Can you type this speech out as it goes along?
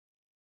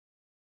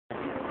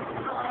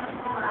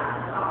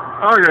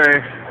Okay.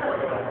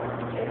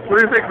 What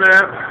do you think,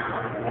 Matt?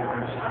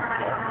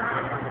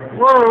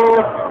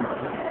 Whoa.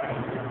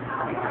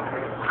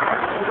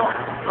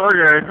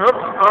 Okay.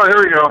 Oh, here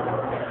we go.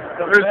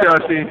 There's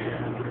Jesse.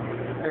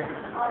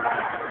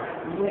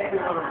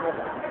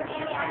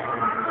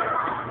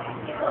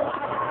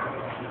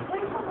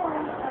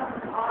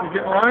 You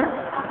get in line?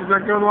 Is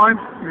that go in line?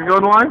 You go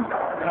in line?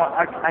 No,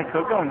 I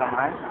could go in the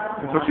line.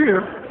 It's up to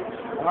you.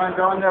 You want to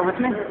go in there with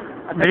me?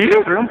 I Me? think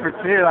there's room for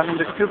two. I mean,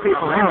 there's two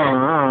people in there.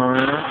 Oh,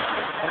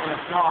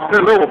 man.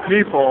 They're little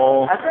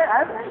people. I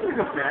think you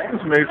could fit.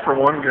 It's made for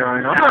one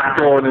guy. I'm not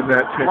going in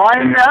that tin Why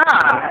can.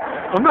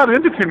 not? I'm not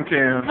into tin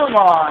cans. Come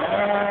on,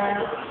 man.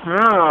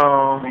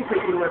 No. We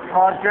could do it,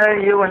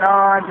 Padre, you and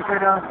I,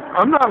 together.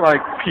 I'm not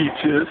like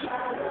Peaches.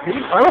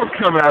 I don't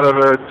come out of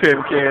a tin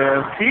can.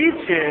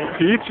 Peaches?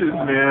 Peaches,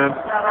 man.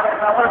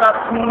 What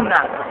about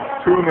tuna?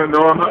 Tuna,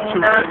 no, I'm not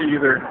tuna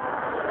either.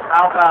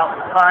 How about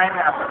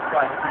pineapple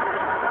slice?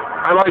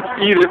 I like to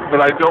eat it, but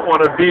I don't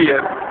want to be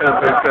it, as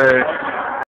they say.